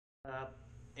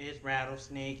It's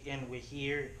Rattlesnake, and we're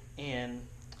here in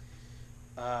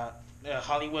the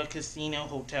Hollywood Casino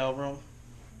hotel room.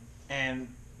 And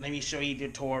let me show you the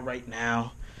tour right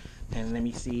now. And let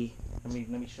me see. Let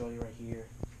me show you right here.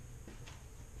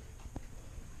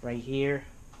 Right here.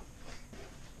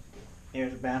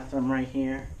 There's a bathroom right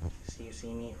here. You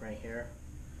see me right here.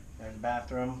 There's a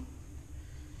bathroom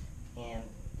and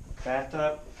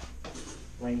bathtub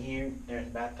right here. There's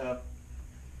a bathtub.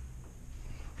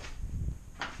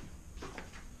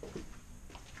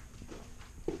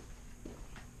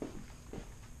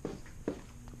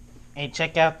 And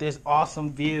check out this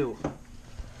awesome view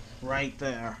right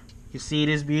there. You see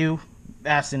this view?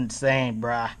 That's insane,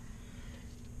 bruh.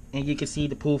 And you can see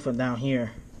the pool from down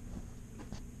here.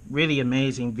 Really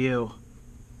amazing view.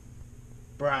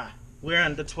 Bruh, we're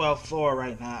on the 12th floor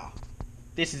right now.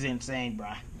 This is insane,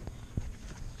 bruh.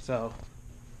 So,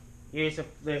 here's a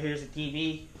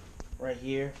TV right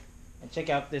here. And check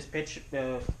out this picture,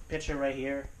 the picture right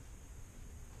here.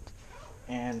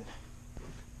 And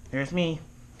there's me.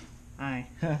 Hi.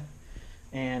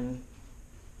 And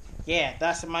yeah,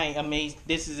 that's my amazing.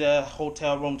 This is a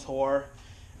hotel room tour,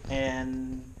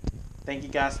 and thank you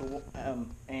guys for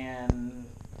and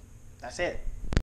that's it.